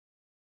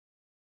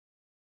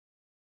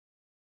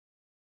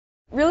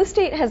Real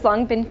estate has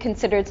long been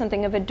considered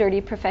something of a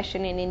dirty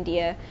profession in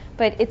India,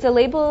 but it's a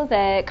label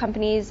that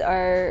companies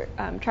are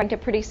trying to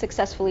pretty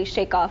successfully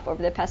shake off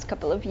over the past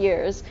couple of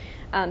years.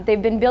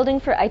 They've been building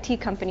for IT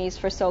companies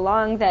for so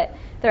long that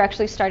they're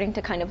actually starting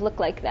to kind of look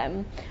like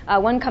them.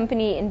 One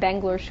company in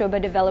Bangalore,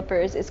 Shobha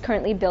Developers, is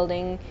currently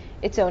building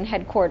its own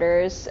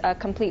headquarters,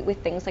 complete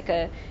with things like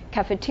a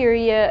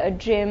cafeteria, a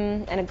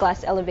gym, and a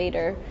glass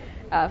elevator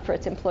for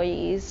its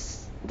employees.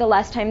 The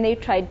last time they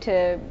tried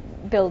to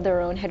build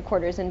their own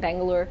headquarters in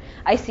Bangalore,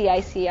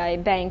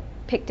 ICICI Bank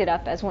picked it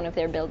up as one of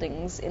their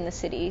buildings in the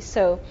city.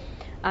 So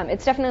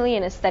it's definitely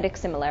an aesthetic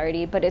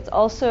similarity, but it's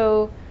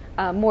also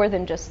more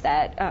than just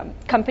that.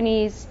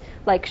 Companies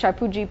like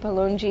Sharpuji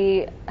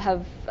Palonji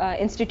have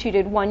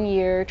instituted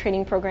 1-year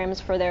training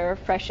programs for their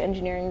fresh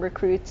engineering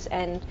recruits,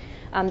 and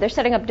they're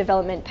setting up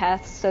development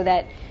paths so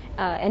that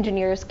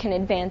engineers can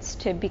advance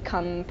to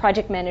become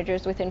project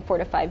managers within 4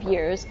 to 5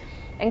 years.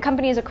 And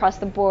companies across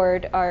the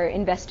board are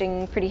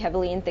investing pretty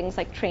heavily in things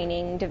like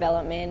training,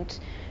 development,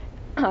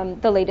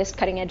 the latest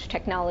cutting-edge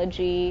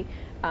technology,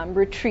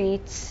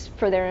 retreats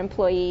for their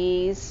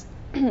employees,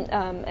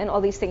 and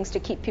all these things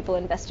to keep people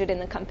invested in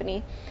the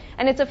company.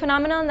 And it's a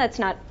phenomenon that's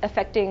not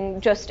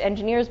affecting just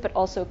engineers, but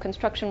also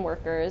construction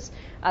workers.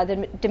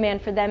 The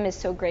demand for them is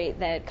so great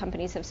that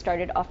companies have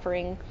started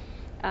offering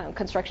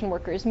construction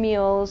workers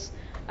meals,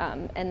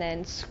 and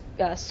then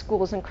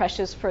schools and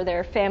creches for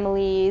their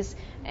families,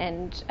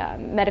 and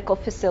medical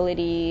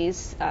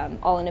facilities,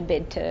 all in a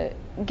bid to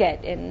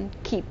get and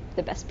keep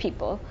the best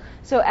people.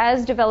 So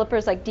as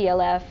developers like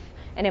DLF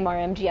and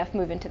MRMGF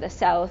move into the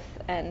south,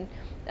 and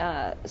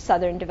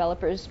southern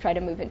developers try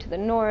to move into the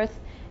north,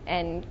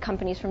 and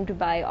companies from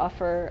Dubai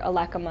offer a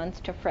lakh a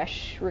month to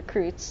fresh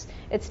recruits,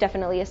 it's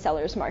definitely a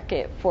seller's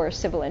market for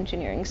civil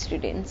engineering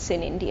students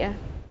in India.